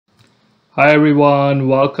Hi everyone,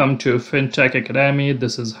 welcome to FinTech Academy.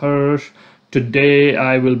 This is Harsh. Today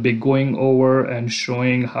I will be going over and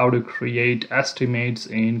showing how to create estimates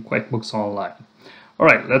in QuickBooks Online.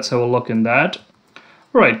 Alright, let's have a look in that.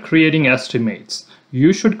 Alright, creating estimates.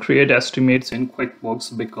 You should create estimates in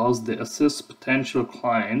QuickBooks because they assist potential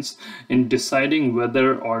clients in deciding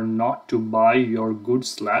whether or not to buy your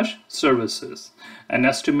goods/services. An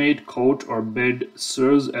estimate, quote, or bid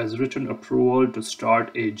serves as written approval to start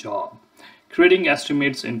a job. Creating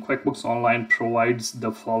estimates in QuickBooks Online provides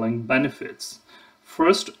the following benefits.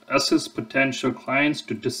 First, assists potential clients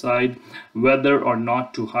to decide whether or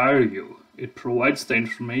not to hire you. It provides the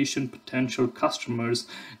information potential customers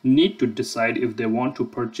need to decide if they want to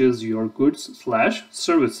purchase your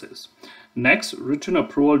goods/services. Next, written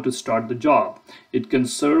approval to start the job. It can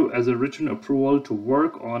serve as a written approval to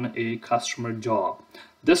work on a customer job.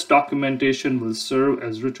 This documentation will serve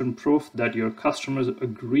as written proof that your customers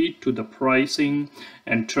agreed to the pricing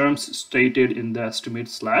and terms stated in the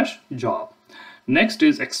estimate/job. Next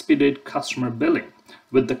is expedite customer billing.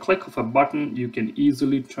 With the click of a button, you can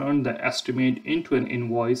easily turn the estimate into an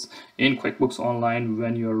invoice in QuickBooks Online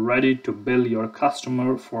when you're ready to bill your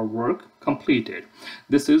customer for work completed.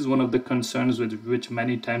 This is one of the concerns with which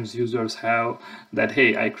many times users have, that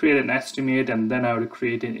hey, I create an estimate and then I have to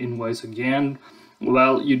create an invoice again.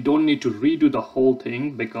 Well, you don't need to redo the whole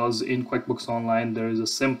thing because in QuickBooks Online there is a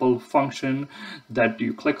simple function that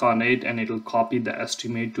you click on it and it'll copy the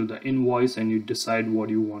estimate to the invoice and you decide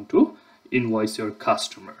what you want to invoice your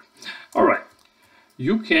customer. All right.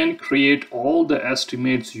 You can create all the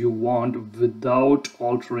estimates you want without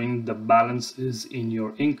altering the balances in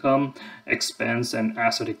your income, expense, and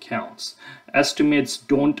asset accounts. Estimates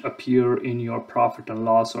don't appear in your profit and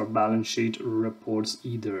loss or balance sheet reports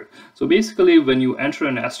either. So basically, when you enter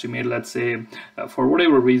an estimate, let's say for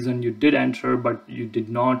whatever reason you did enter but you did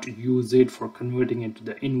not use it for converting into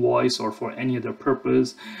the invoice or for any other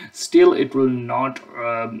purpose, still it will not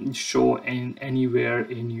show anywhere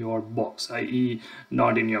in your books, i.e.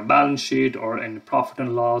 not in your balance sheet or in profit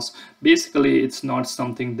and loss. Basically, it's not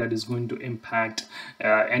something that is going to impact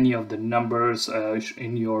any of the numbers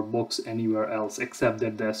in your books anywhere else, except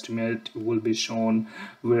that the estimate will be shown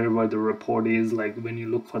wherever the report is. Like when you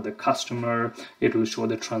look for the customer, it will show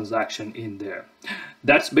the transaction in there.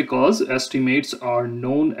 That's because estimates are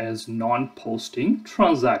known as non-posting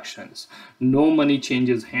transactions. No money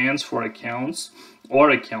changes hands for accounts,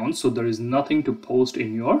 so there is nothing to post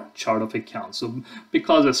in your chart of accounts. So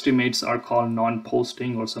because estimates are called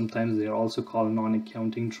non-posting, or sometimes they are also called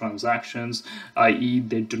non-accounting transactions, i.e.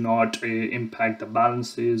 they do not impact the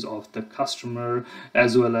balances of the customer,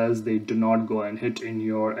 as well as they do not go and hit in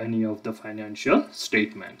your any of the financial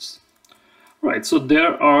statements. Right, so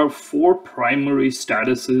there are four primary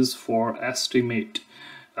statuses for estimate: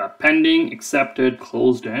 pending, accepted,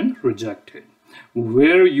 closed, and rejected.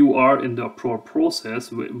 Where you are in the approval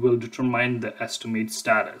process will determine the estimate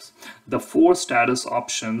status. The four status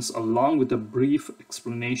options, along with a brief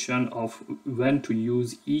explanation of when to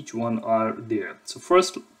use each one, are there. So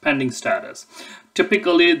first, pending status.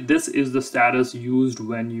 Typically, this is the status used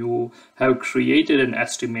when you have created an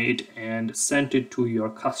estimate and sent it to your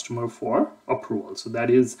customer for approval. So that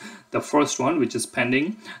is the first one, which is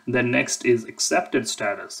pending. The next is accepted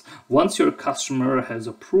status. Once your customer has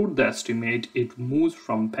approved the estimate, it moves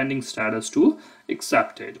from pending status to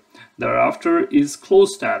accepted. Thereafter is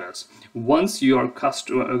closed status. Once you have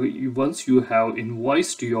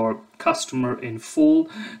invoiced your customer in full,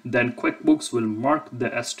 then QuickBooks will mark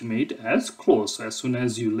the estimate as closed. So as soon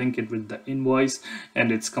as you link it with the invoice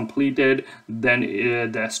and it's completed, then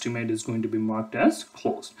the estimate is going to be marked as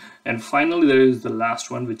closed. And finally, there is the last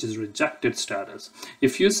one, which is rejected status.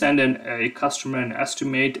 If you send a customer an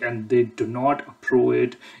estimate and they do not approve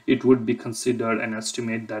it, it would be considered an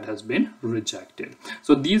estimate that has been rejected.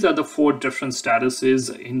 So these are the four different statuses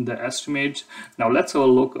in the estimate. Now let's have a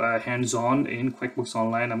look hands-on in QuickBooks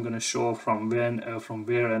Online. I'm going to show from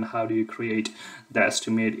where and how do you create the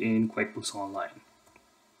estimate in QuickBooks Online.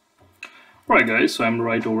 Alright guys, so I'm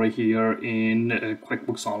right over here in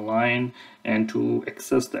QuickBooks Online, and to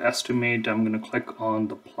access the estimate I'm going to click on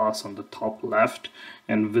the plus on the top left,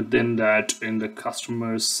 and within that, in the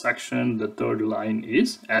customers section, the third line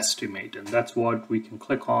is estimate, and that's what we can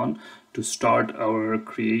click on to start our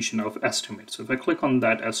creation of estimate. So if I click on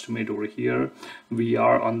that estimate over here, we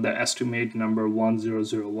are on the estimate number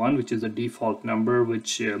 1001, which is the default number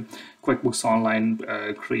which QuickBooks Online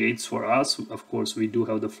creates for us. Of course, we do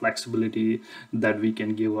have the flexibility that we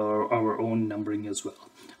can give our own numbering as well.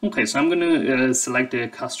 Okay, so I'm going to select a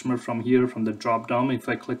customer from here, from the drop down. If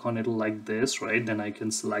I click on it like this, right, then I can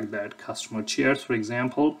select that customer chairs, for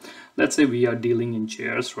example. Let's say we are dealing in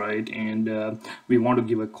chairs, right, and we want to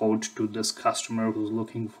give a quote to this customer who's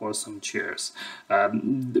looking for some chairs.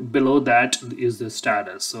 Below that is the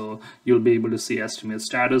status. So you'll be able to see estimate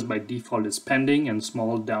status. By default is pending, and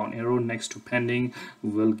small down arrow next to pending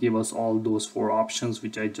will give us all those 4 options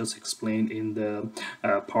which I just explained in the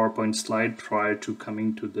PowerPoint slide prior to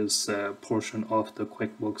coming to this portion of the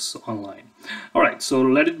QuickBooks Online. All right, so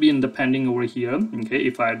let it be in the pending over here. Okay,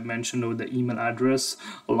 if I had mentioned over the email address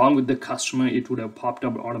along with the customer, it would have popped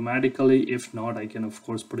up automatically. If not, I can of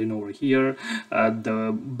course put in over here.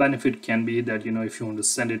 The benefit can be that, you know, if you want to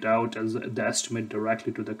send it out as the estimate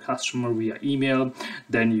directly to the customer via email,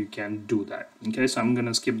 then you can do that. Okay, so I'm going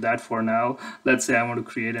to skip that for now. Let's say I want to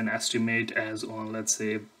create an estimate as on, let's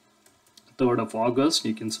say, 3rd of August.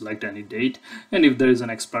 You can select any date, and if there is an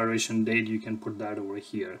expiration date, you can put that over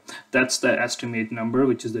here. That's the estimate number,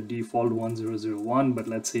 which is the default 1001. But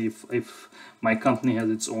let's say if my company has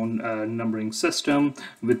its own numbering system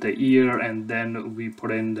with the year, and then we put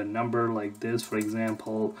in the number like this, for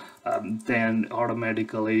example, then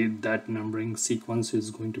automatically that numbering sequence is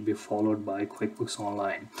going to be followed by QuickBooks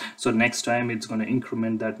Online. So next time it's going to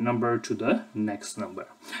increment that number to the next number.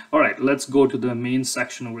 All right, let's go to the main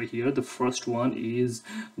section over here. The first one is,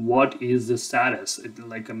 what is the status?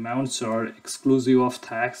 Like amounts are exclusive of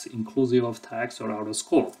tax, inclusive of tax, or out of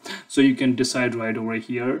scope. So you can decide right over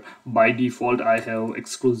here. By default, I have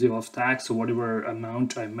exclusive of tax, so whatever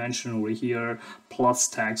amount I mention over here plus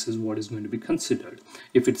tax is what is going to be considered.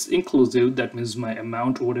 If it's inclusive, that means my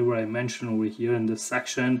amount, whatever I mention over here in this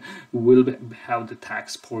section, will have the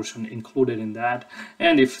tax portion included in that.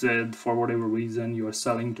 And if for whatever reason you are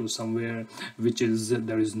selling to somewhere which is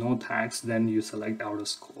there is no tax, then you select out of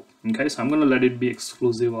scope. Okay, so I'm going to let it be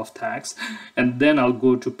exclusive of tax, and then I'll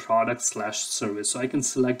go to product/service. So I can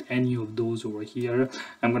select any of those over here.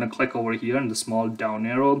 I'm going to click over here in the small down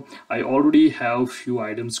arrow. I already have few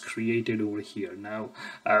items created over here. Now,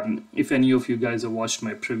 if any of you guys have watched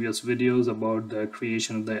my previous videos about the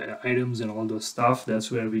creation of the items and all those stuff,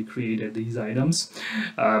 that's where we created these items.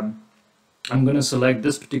 I'm going to select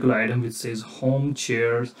this particular item which says home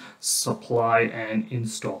chairs supply and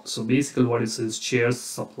install. So basically what it says, chairs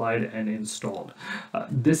supplied and installed.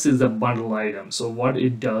 This is a bundle item. So what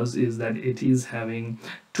it does is that it is having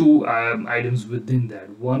 2 items within that.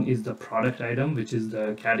 One is the product item, which is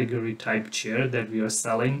the category type chair that we are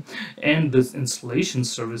selling, and this installation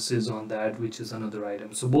services on that, which is another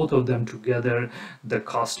item. So both of them together, the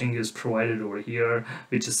costing is provided over here,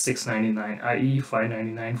 which is $6.99, i.e.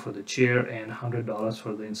 $5.99 for the chair and $100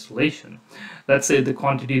 for the installation. Let's say the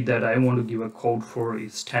quantity that I want to give a quote for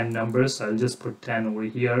is 10 numbers. So I'll just put 10 over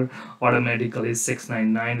here. Automatically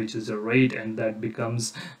 $6.99, which is a rate, and that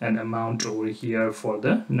becomes an amount over here for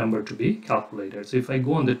the number to be calculated. So if I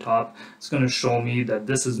go on the top, it's going to show me that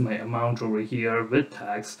this is my amount over here with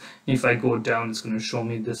tax. If I go down, it's going to show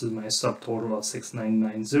me this is my subtotal of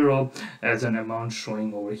 6990 as an amount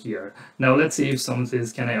showing over here. Now let's say if someone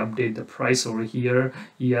says, can I update the price over here?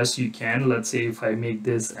 Yes, you can. Let's say if I make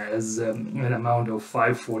this as an amount of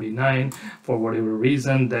 549 for whatever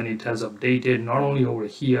reason, then it has updated not only over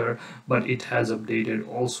here, but it has updated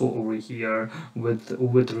also over here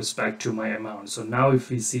with respect to my amount. So now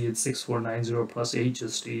if we see it's 6490 plus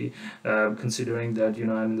HST, considering that, you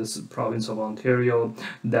know, I'm in this province of Ontario,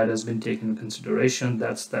 that has been taken into consideration.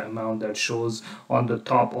 That's the amount that shows on the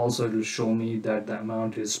top. Also, it will show me that the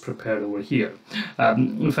amount is prepared over here.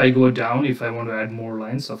 If I go down, if I want to add more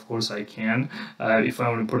lines, of course I can. If I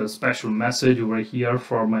want to put a special message over here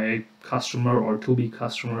for my customer or to be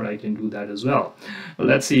customer, I can do that as well.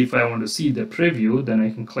 Let's see if I want to see the preview, then I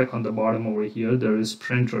can click on the bottom over here. There is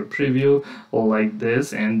print or preview like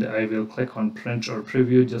this, and I will click on print or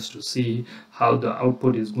preview just to see how the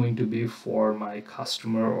output is going to be for my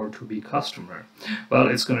customer or to be customer. Well,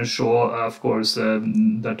 it's going to show, of course,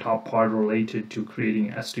 the top part related to creating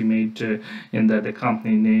estimate in the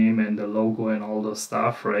company name and the logo and all the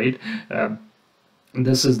stuff, right?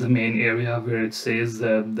 This is the main area where it says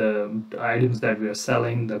the items that we are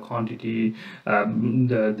selling, the quantity,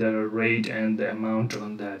 the rate, and the amount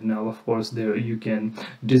on that. Now, of course, there you can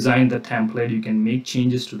design the template. You can make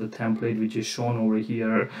changes to the template, which is shown over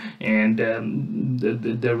here, and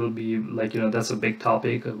there will be, like, you know, that's a big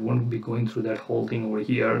topic. I won't be going through that whole thing over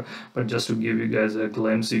here, but just to give you guys a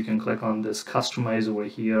glimpse, you can click on this customize over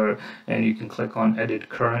here, and you can click on edit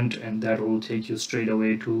current, and that will take you straight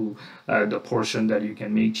away to the portion that that you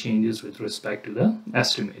can make changes with respect to the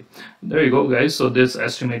estimate. There you go, guys. So this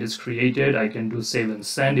estimate is created. I can do save and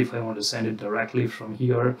send if I want to send it directly from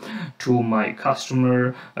here to my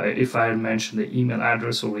customer. If I mention the email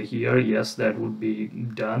address over here, yes, that would be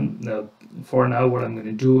done. For now, what I'm going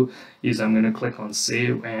to do is I'm going to click on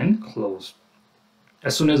save and close.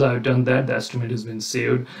 As soon as I've done that, the estimate has been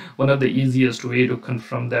saved. One of the easiest way to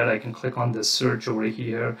confirm that, I can click on the search over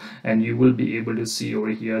here, and you will be able to see over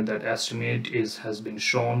here that estimate has been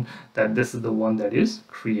shown, that this is the one that is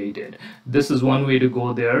created. This is one way to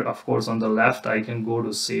go there. Of course, on the left, I can go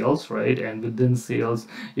to sales, right? And within sales,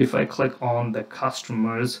 if I click on the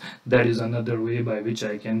customers, that is another way by which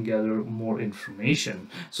I can gather more information.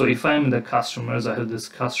 So if I'm in the customers, I have this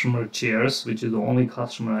customer chairs, which is the only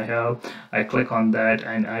customer I have. I click on that,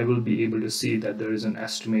 and I will be able to see that there is an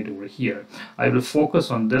estimate over here. I will focus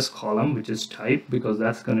on this column, which is type, because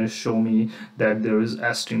that's going to show me that there is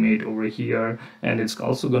estimate over here, and it's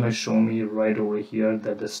also going to show me right over here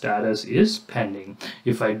that the status is pending.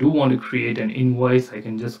 If I do want to create an invoice, I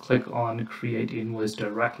can just click on create invoice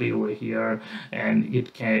directly over here, and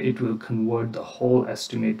it will convert the whole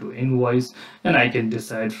estimate to invoice, and I can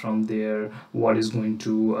decide from there what is going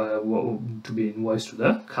to be invoiced to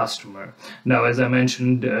the customer. Now, as I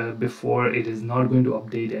mentioned before, it is not going to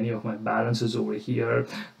update any of my balances over here.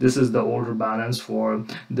 This is the older balance for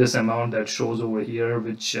this amount that shows over here,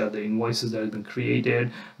 which the invoices that have been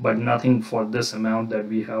created, but nothing for this amount that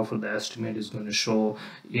we have for the estimate is going to show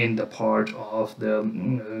in the part of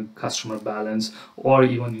the customer balance or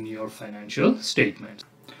even in your financial statement.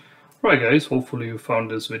 Right, guys, hopefully you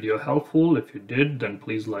found this video helpful. If you did, then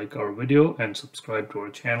please like our video and subscribe to our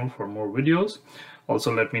channel for more videos.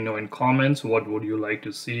 Also, let me know in comments what would you like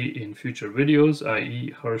to see in future videos,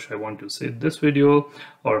 i.e. Harsh, I want to see this video,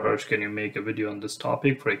 or Harsh, can you make a video on this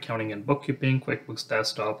topic for accounting and bookkeeping, QuickBooks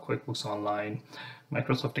Desktop, QuickBooks Online,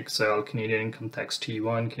 Microsoft Excel, Canadian Income Tax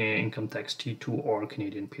T1, Canadian Income Tax T2, or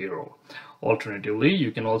Canadian Payroll. Alternatively,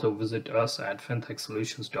 you can also visit us at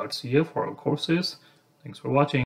fintechsolutions.ca for our courses. Thanks for watching.